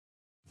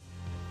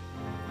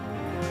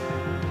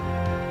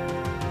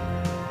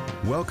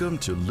Welcome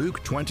to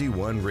Luke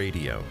 21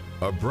 Radio,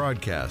 a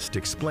broadcast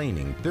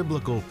explaining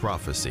biblical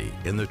prophecy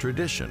in the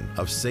tradition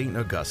of St.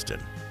 Augustine.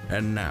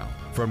 And now,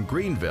 from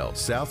Greenville,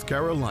 South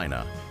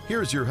Carolina,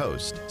 here's your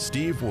host,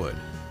 Steve Wood.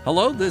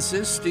 Hello, this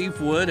is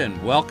Steve Wood,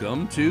 and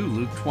welcome to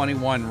Luke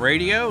 21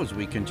 Radio as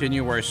we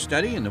continue our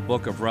study in the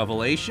book of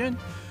Revelation.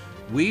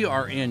 We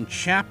are in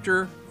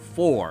chapter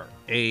 4,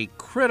 a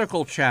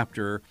critical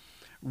chapter,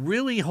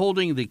 really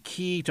holding the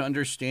key to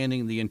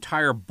understanding the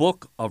entire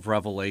book of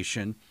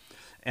Revelation.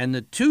 And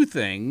the two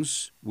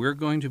things we're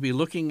going to be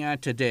looking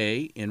at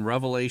today in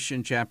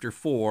Revelation chapter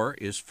 4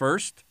 is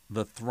first,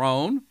 the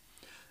throne,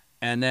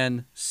 and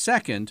then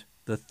second,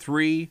 the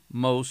three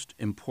most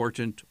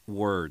important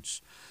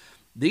words.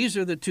 These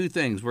are the two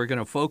things we're going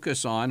to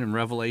focus on in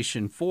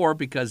Revelation 4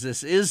 because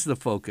this is the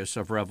focus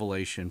of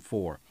Revelation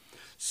 4.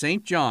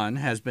 St. John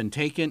has been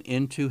taken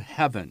into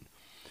heaven,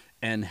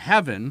 and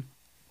heaven,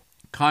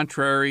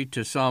 contrary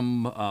to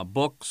some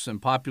books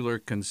and popular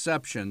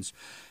conceptions,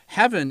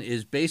 heaven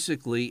is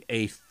basically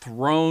a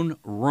throne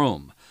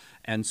room.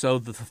 And so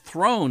the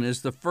throne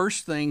is the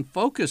first thing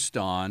focused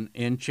on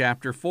in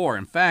chapter 4.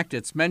 In fact,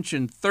 it's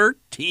mentioned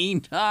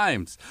 13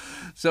 times.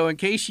 So in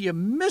case you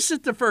miss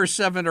it the first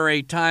 7 or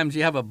 8 times,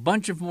 you have a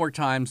bunch of more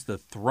times the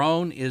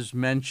throne is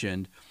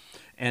mentioned.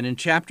 And in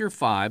chapter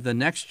 5, the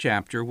next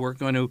chapter, we're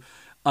going to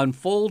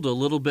unfold a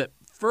little bit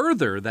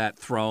further that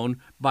throne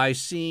by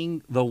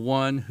seeing the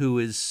one who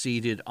is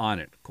seated on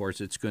it. Of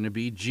course, it's going to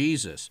be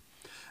Jesus.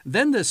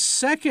 Then the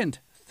second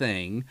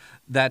thing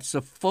that's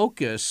the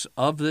focus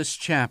of this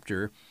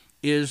chapter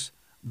is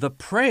the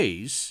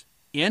praise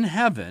in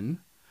heaven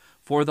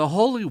for the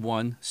Holy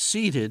One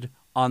seated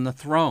on the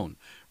throne.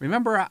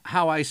 Remember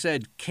how I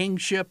said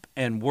kingship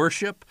and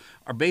worship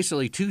are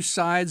basically two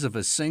sides of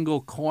a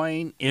single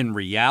coin in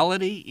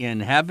reality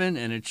in heaven,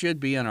 and it should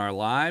be in our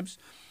lives?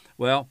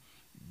 Well,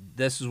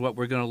 this is what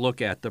we're going to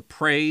look at, the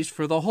praise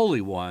for the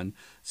Holy One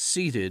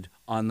seated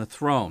on the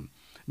throne.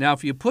 Now,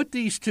 if you put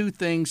these two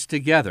things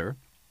together,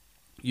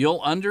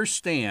 you'll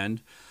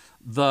understand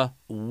the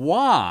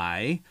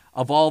why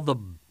of all the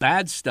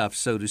bad stuff,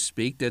 so to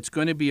speak, that's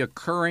going to be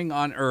occurring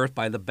on earth.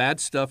 By the bad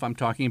stuff, I'm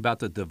talking about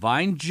the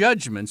divine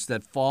judgments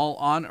that fall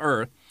on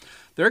earth.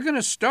 They're going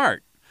to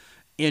start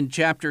in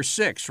chapter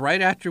 6,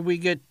 right after we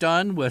get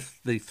done with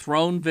the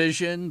throne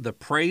vision, the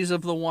praise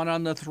of the one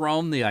on the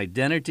throne, the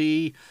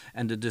identity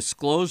and the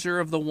disclosure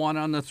of the one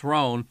on the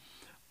throne.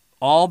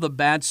 All the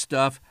bad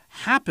stuff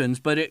happens,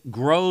 but it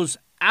grows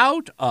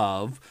out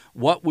of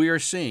what we are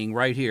seeing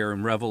right here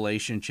in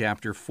Revelation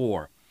chapter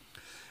 4.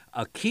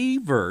 A key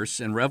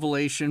verse in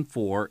Revelation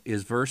 4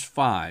 is verse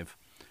 5.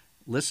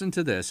 Listen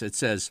to this. It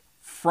says,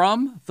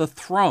 "From the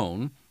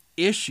throne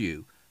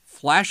issue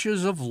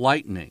flashes of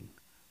lightning,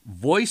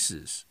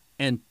 voices,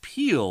 and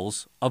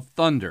peals of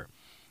thunder."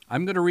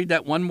 I'm going to read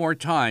that one more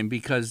time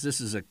because this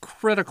is a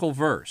critical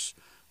verse.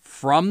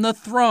 From the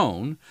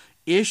throne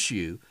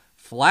issue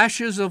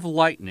flashes of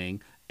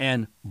lightning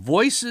and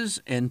voices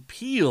and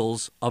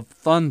peals of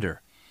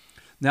thunder.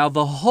 Now,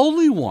 the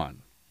Holy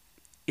One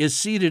is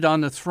seated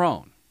on the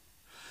throne,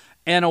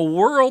 and a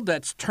world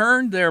that's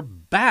turned their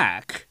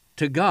back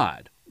to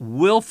God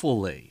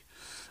willfully,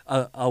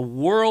 a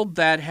world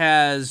that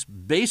has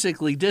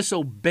basically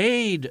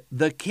disobeyed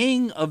the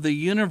King of the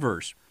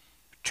universe,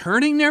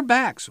 turning their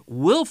backs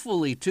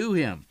willfully to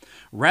Him,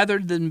 rather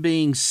than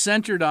being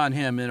centered on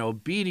Him in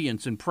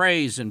obedience and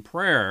praise and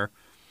prayer.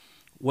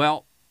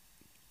 Well,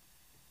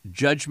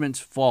 judgments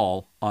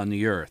fall on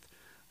the earth.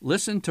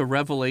 Listen to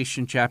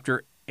Revelation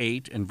chapter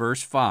 8 and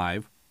verse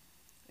 5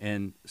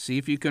 and see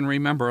if you can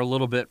remember a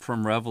little bit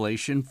from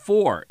Revelation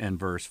 4 and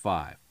verse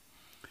 5.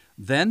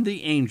 "Then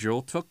the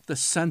angel took the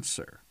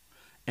censer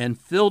and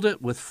filled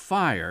it with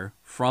fire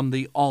from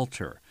the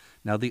altar."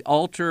 Now, the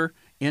altar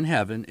in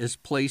heaven is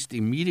placed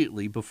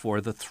immediately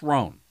before the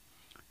throne.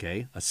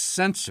 Okay, a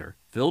censer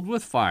filled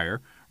with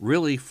fire,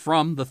 really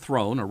from the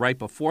throne or right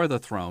before the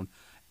throne,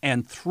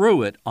 and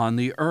threw it on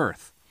the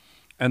earth.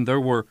 And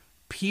there were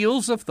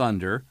peals of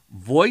thunder,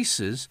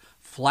 voices,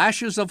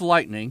 flashes of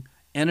lightning,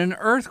 and an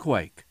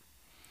earthquake.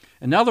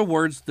 In other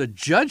words, the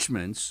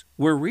judgments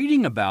we're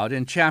reading about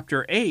in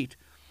chapter 8,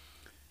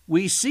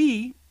 we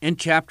see in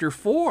chapter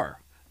 4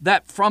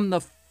 that from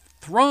the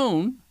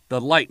throne,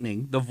 the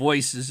lightning, the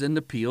voices, and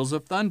the peals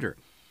of thunder.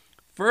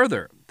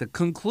 Further, the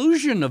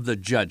conclusion of the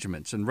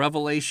judgments in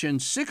Revelation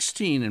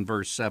 16 and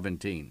verse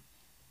 17.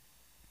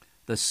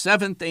 "The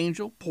seventh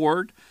angel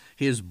poured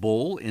his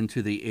bowl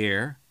into the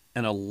air,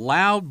 and a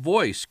loud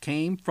voice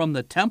came from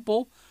the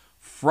temple,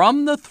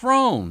 from the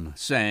throne,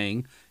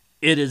 saying,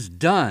 'It is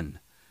done.'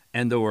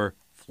 And there were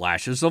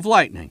flashes of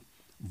lightning,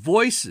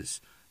 voices,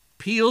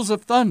 peals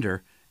of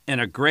thunder, and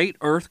a great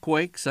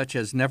earthquake such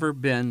as never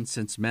been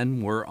since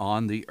men were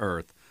on the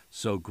earth.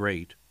 So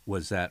great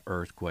was that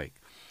earthquake."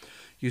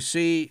 You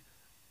see,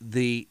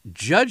 the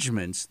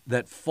judgments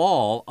that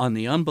fall on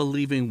the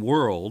unbelieving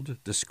world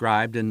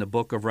described in the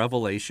book of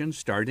Revelation,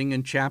 starting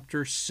in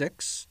chapter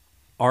 6,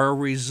 are a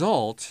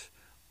result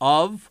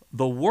of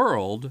the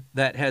world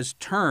that has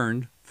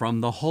turned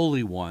from the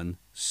Holy One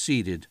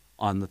seated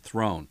on the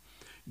throne.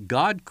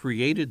 God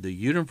created the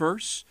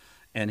universe,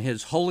 and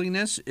His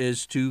holiness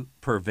is to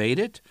pervade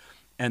it,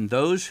 and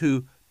those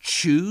who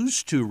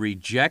choose to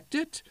reject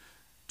it,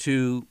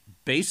 to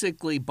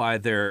basically by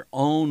their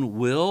own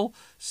will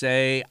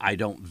say, I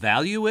don't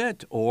value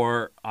it,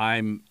 or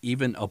I'm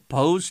even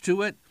opposed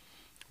to it,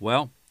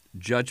 well,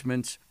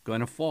 judgment's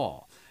going to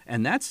fall.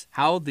 And that's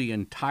how the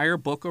entire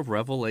book of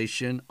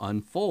Revelation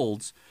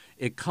unfolds.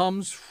 It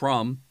comes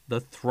from the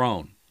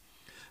throne.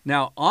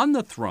 Now, on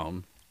the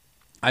throne,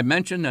 I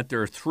mentioned that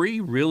there are three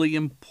really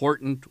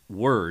important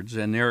words,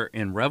 and they're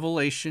in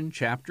Revelation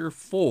chapter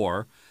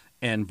 4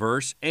 and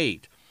verse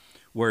 8,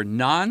 where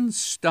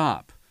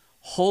nonstop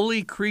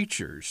holy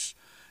creatures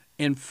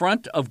in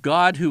front of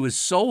God who is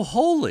so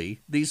holy,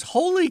 these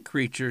holy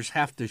creatures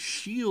have to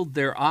shield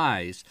their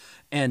eyes,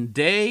 and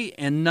day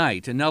and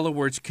night, in other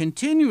words,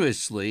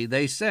 continuously,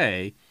 they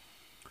say,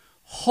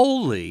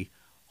 holy,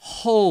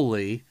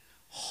 holy,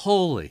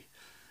 holy.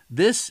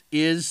 This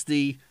is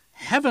the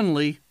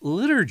heavenly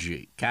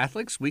liturgy.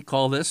 Catholics, we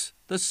call this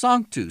the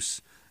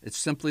Sanctus. It's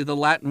simply the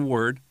Latin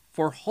word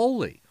for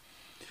holy.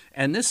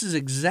 And this is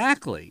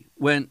exactly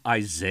when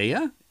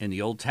Isaiah in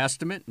the Old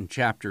Testament in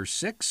chapter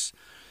 6,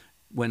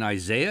 when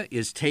Isaiah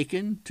is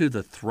taken to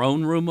the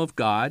throne room of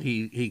God,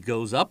 he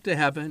goes up to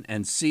heaven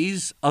and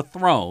sees a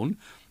throne,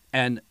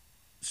 and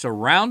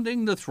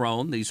surrounding the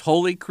throne, these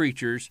holy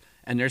creatures,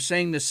 and they're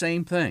saying the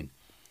same thing.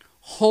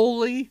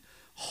 Holy,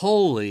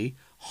 holy,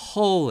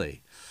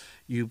 holy.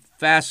 You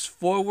fast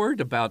forward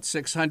about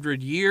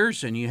 600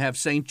 years and you have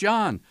St.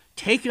 John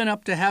taken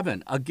up to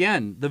heaven.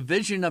 Again, the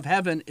vision of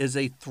heaven is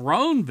a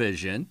throne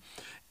vision,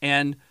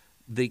 and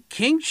the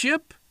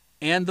kingship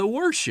and the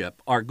worship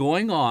are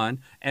going on,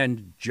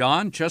 and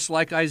John, just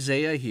like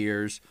Isaiah,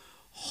 hears,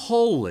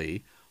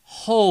 holy,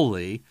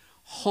 holy,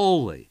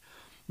 holy.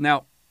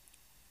 Now,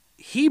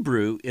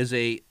 Hebrew is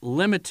a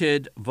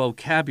limited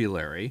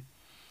vocabulary,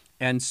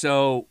 and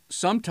so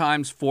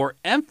sometimes for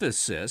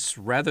emphasis,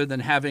 rather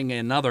than having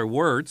another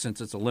word,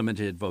 since it's a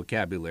limited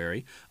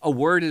vocabulary, a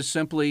word is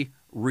simply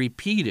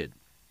repeated.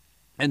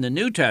 And the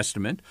New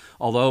Testament,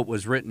 although it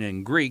was written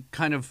in Greek,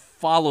 kind of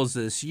follows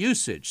this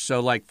usage. So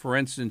like, for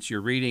instance, you're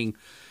reading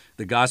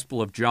the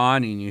Gospel of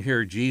John and you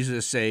hear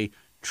Jesus say,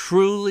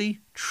 truly,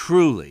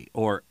 truly,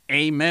 or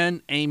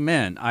amen,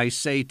 amen, I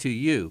say to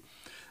you.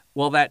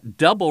 Well, that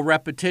double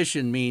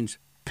repetition means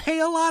pay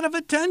a lot of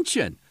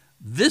attention.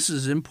 This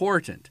is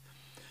important.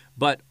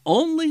 But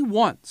only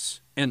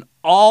once in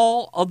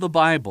all of the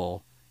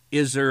Bible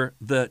is there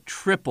the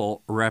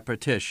triple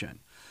repetition.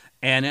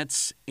 And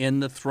it's in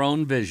the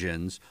throne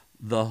visions,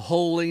 the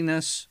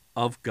holiness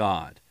of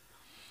God.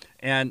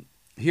 And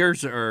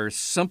here's are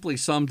simply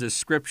some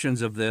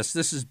descriptions of this.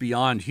 This is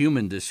beyond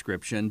human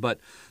description, but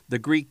the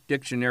Greek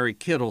dictionary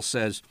Kittel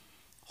says,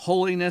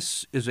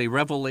 holiness is a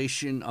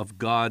revelation of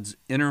God's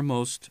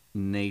innermost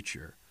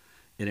nature.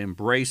 It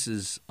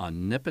embraces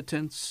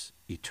omnipotence,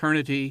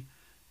 eternity,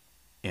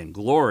 and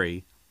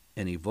glory,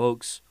 and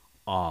evokes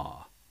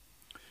awe.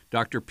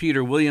 Dr.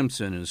 Peter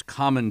Williamson, in his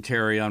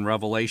commentary on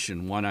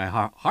Revelation, one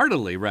I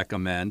heartily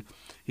recommend,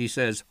 he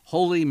says,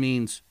 holy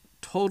means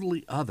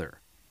totally other.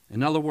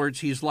 In other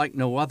words, he's like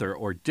no other,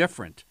 or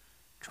different,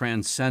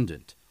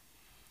 transcendent.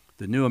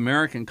 The New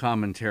American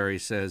Commentary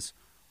says,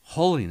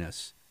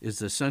 holiness is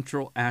the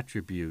central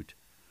attribute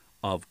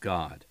of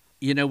God.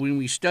 You know, when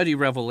we study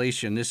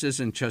Revelation, this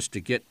isn't just to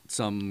get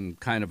some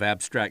kind of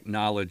abstract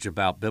knowledge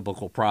about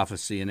biblical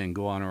prophecy and then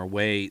go on our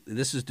way.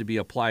 This is to be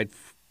applied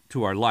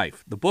to our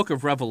life. The book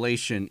of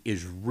Revelation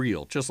is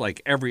real, just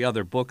like every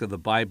other book of the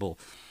Bible.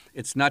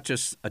 It's not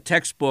just a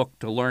textbook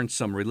to learn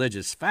some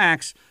religious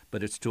facts,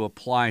 but it's to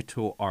apply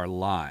to our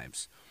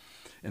lives.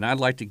 And I'd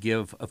like to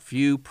give a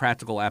few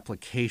practical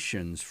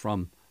applications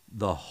from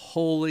the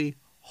holy,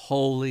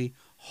 holy,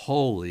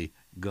 holy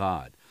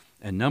God.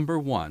 And number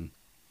one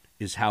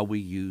is how we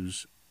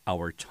use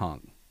our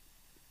tongue.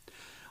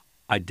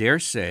 I dare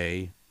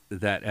say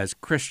that as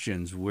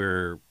Christians,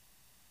 we're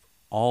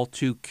all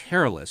too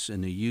careless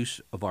in the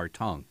use of our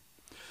tongue.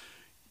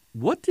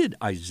 What did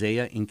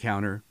Isaiah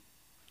encounter?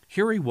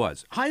 Here he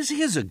was.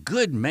 Isaiah's a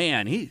good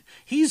man.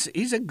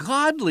 He's a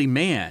godly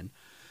man.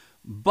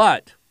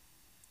 But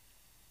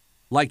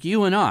like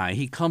you and I,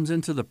 he comes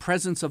into the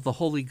presence of the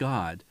holy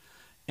God.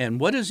 And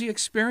what does he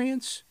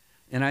experience?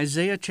 In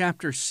Isaiah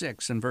chapter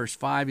 6 and verse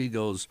 5, he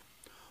goes,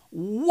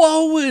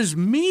 woe is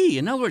me.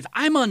 In other words,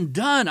 I'm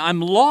undone.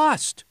 I'm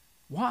lost.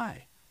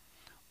 Why?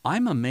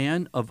 I'm a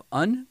man of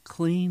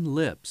unclean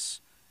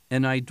lips,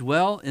 and I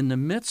dwell in the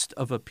midst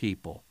of a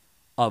people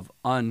of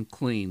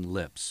unclean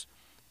lips.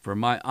 For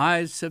my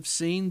eyes have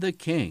seen the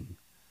King,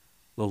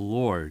 the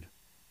Lord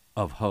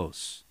of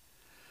hosts.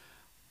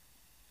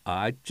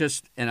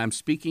 I'm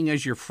speaking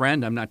as your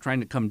friend. I'm not trying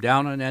to come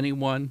down on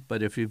anyone,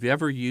 but if you've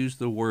ever used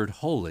the word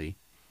holy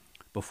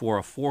before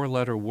a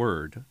four-letter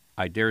word,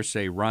 I dare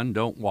say run,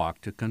 don't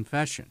walk to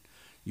confession.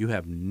 You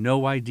have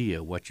no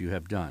idea what you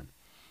have done.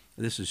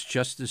 This is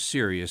just as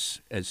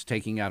serious as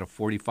taking out a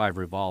 .45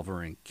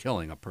 revolver and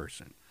killing a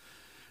person,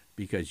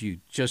 because you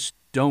just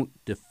don't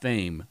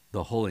defame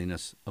the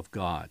holiness of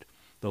God.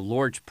 The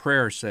Lord's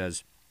Prayer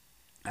says,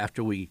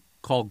 after we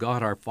call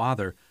God our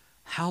Father,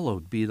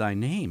 hallowed be thy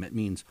name. It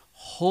means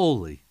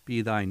holy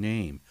be thy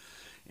name.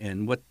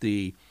 And what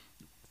the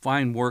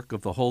fine work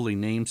of the Holy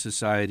Name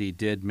Society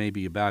did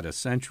maybe about a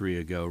century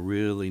ago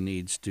really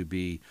needs to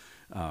be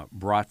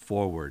brought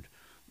forward.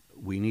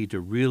 We need to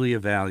really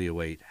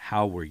evaluate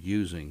how we're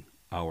using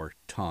our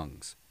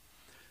tongues.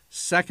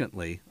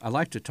 Secondly, I'd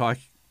like to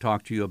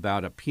talk to you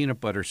about a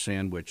peanut butter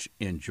sandwich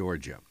in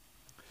Georgia.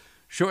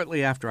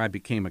 Shortly after I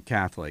became a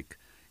Catholic,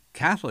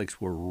 Catholics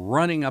were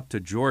running up to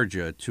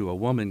Georgia to a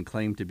woman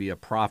claimed to be a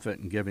prophet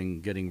and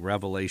getting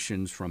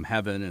revelations from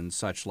heaven and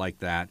such like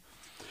that.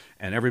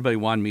 And everybody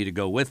wanted me to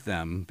go with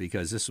them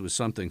because this was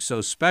something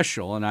so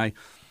special. And I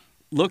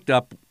looked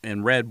up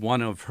and read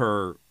one of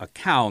her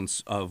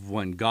accounts of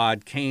when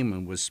God came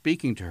and was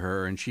speaking to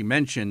her, and she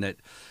mentioned that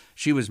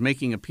she was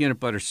making a peanut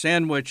butter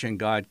sandwich and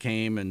God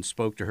came and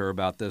spoke to her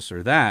about this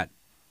or that.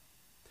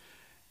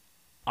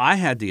 I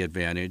had the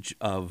advantage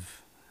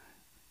of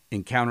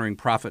encountering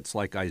prophets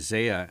like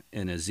Isaiah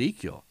and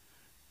Ezekiel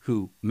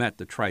who met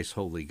the thrice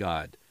holy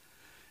God.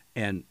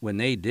 And when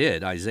they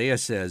did, Isaiah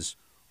says,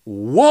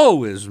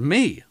 "Woe is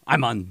me,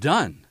 I'm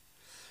undone."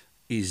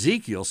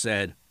 Ezekiel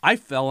said, "I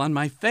fell on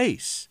my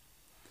face."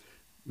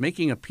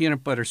 Making a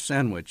peanut butter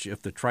sandwich,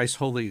 if the thrice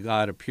holy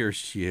God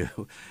appears to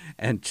you,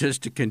 and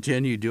just to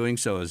continue doing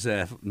so as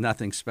if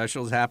nothing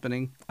special is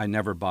happening, I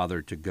never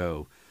bothered to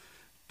go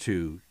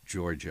to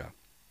Georgia.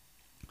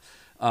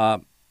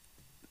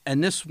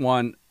 And this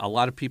one, a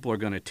lot of people are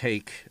going to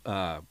take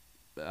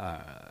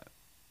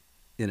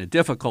in a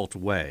difficult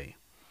way.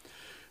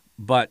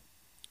 But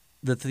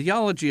the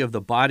theology of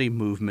the body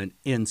movement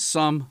in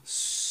some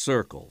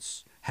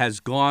circles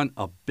has gone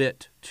a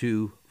bit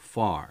too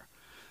far.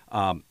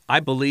 I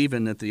believe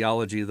in the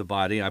theology of the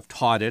body. I've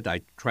taught it.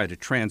 I try to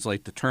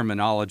translate the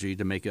terminology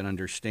to make it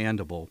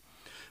understandable.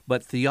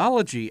 But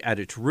theology at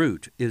its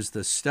root is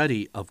the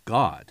study of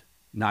God,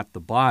 not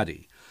the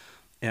body.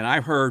 And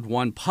I heard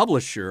one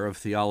publisher of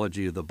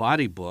Theology of the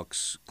Body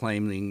books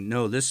claiming,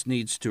 no, this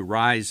needs to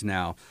rise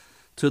now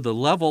to the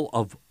level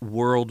of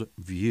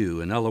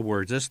worldview. In other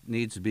words, this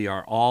needs to be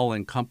our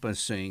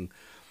all-encompassing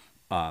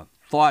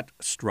thought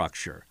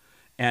structure.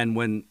 And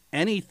when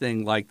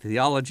anything like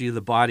theology of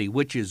the body,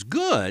 which is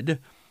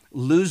good,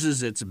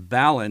 loses its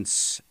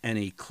balance and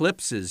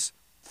eclipses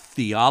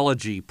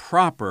theology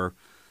proper,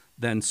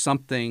 then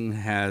something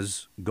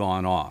has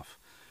gone off.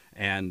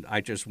 And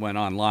I just went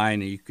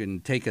online, and you can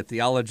take a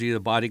Theology of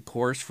the Body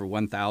course for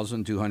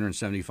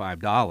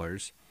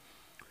 $1,275.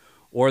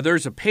 Or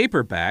there's a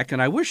paperback,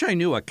 and I wish I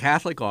knew a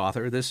Catholic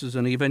author. This is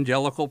an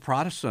evangelical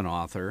Protestant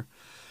author,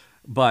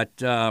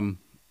 but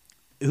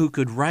who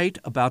could write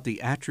about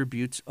the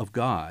attributes of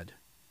God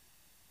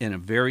in a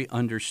very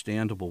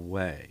understandable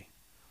way.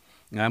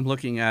 And I'm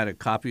looking at a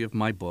copy of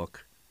my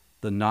book,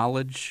 The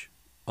Knowledge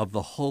of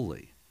the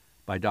Holy,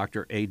 by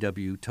Dr.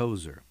 A.W.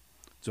 Tozer.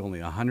 It's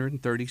only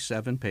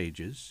 137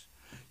 pages.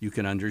 You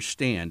can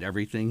understand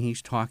everything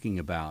he's talking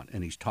about,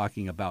 and he's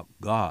talking about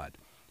God,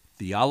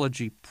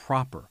 theology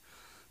proper,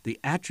 the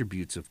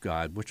attributes of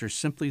God, which are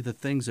simply the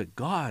things that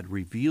God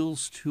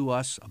reveals to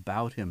us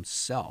about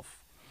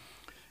himself.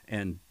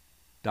 And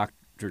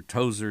Dr.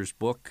 Tozer's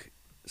book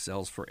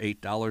sells for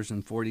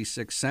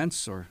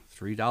 $8.46 or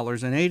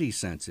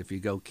 $3.80 if you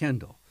go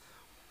Kindle.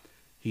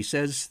 He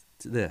says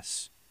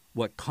this,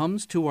 what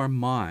comes to our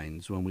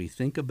minds when we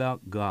think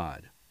about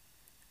God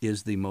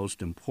is the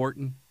most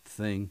important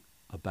thing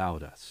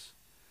about us.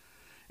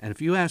 And if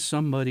you ask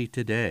somebody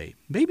today,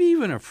 maybe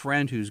even a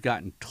friend who's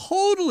gotten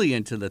totally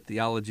into the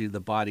theology of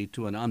the body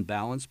to an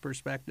unbalanced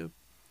perspective,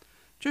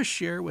 just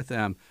share with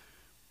them,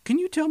 can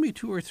you tell me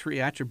 2 or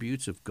 3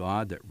 attributes of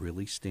God that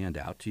really stand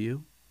out to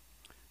you?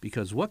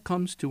 Because what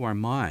comes to our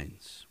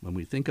minds when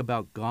we think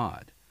about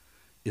God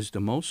is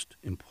the most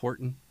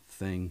important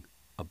thing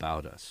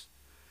about us.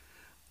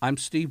 I'm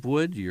Steve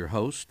Wood, your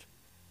host,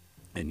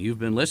 and you've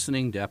been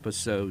listening to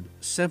episode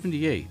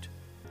 78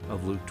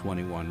 of Luke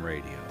 21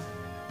 Radio.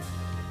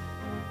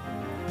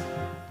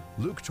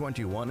 Luke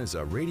 21 is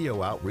a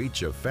radio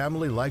outreach of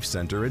Family Life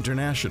Center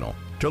International.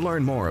 To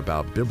learn more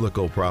about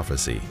biblical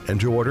prophecy and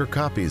to order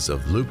copies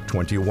of Luke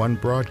 21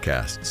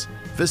 broadcasts,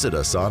 visit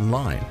us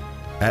online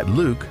at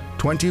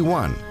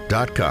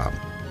luke21.com.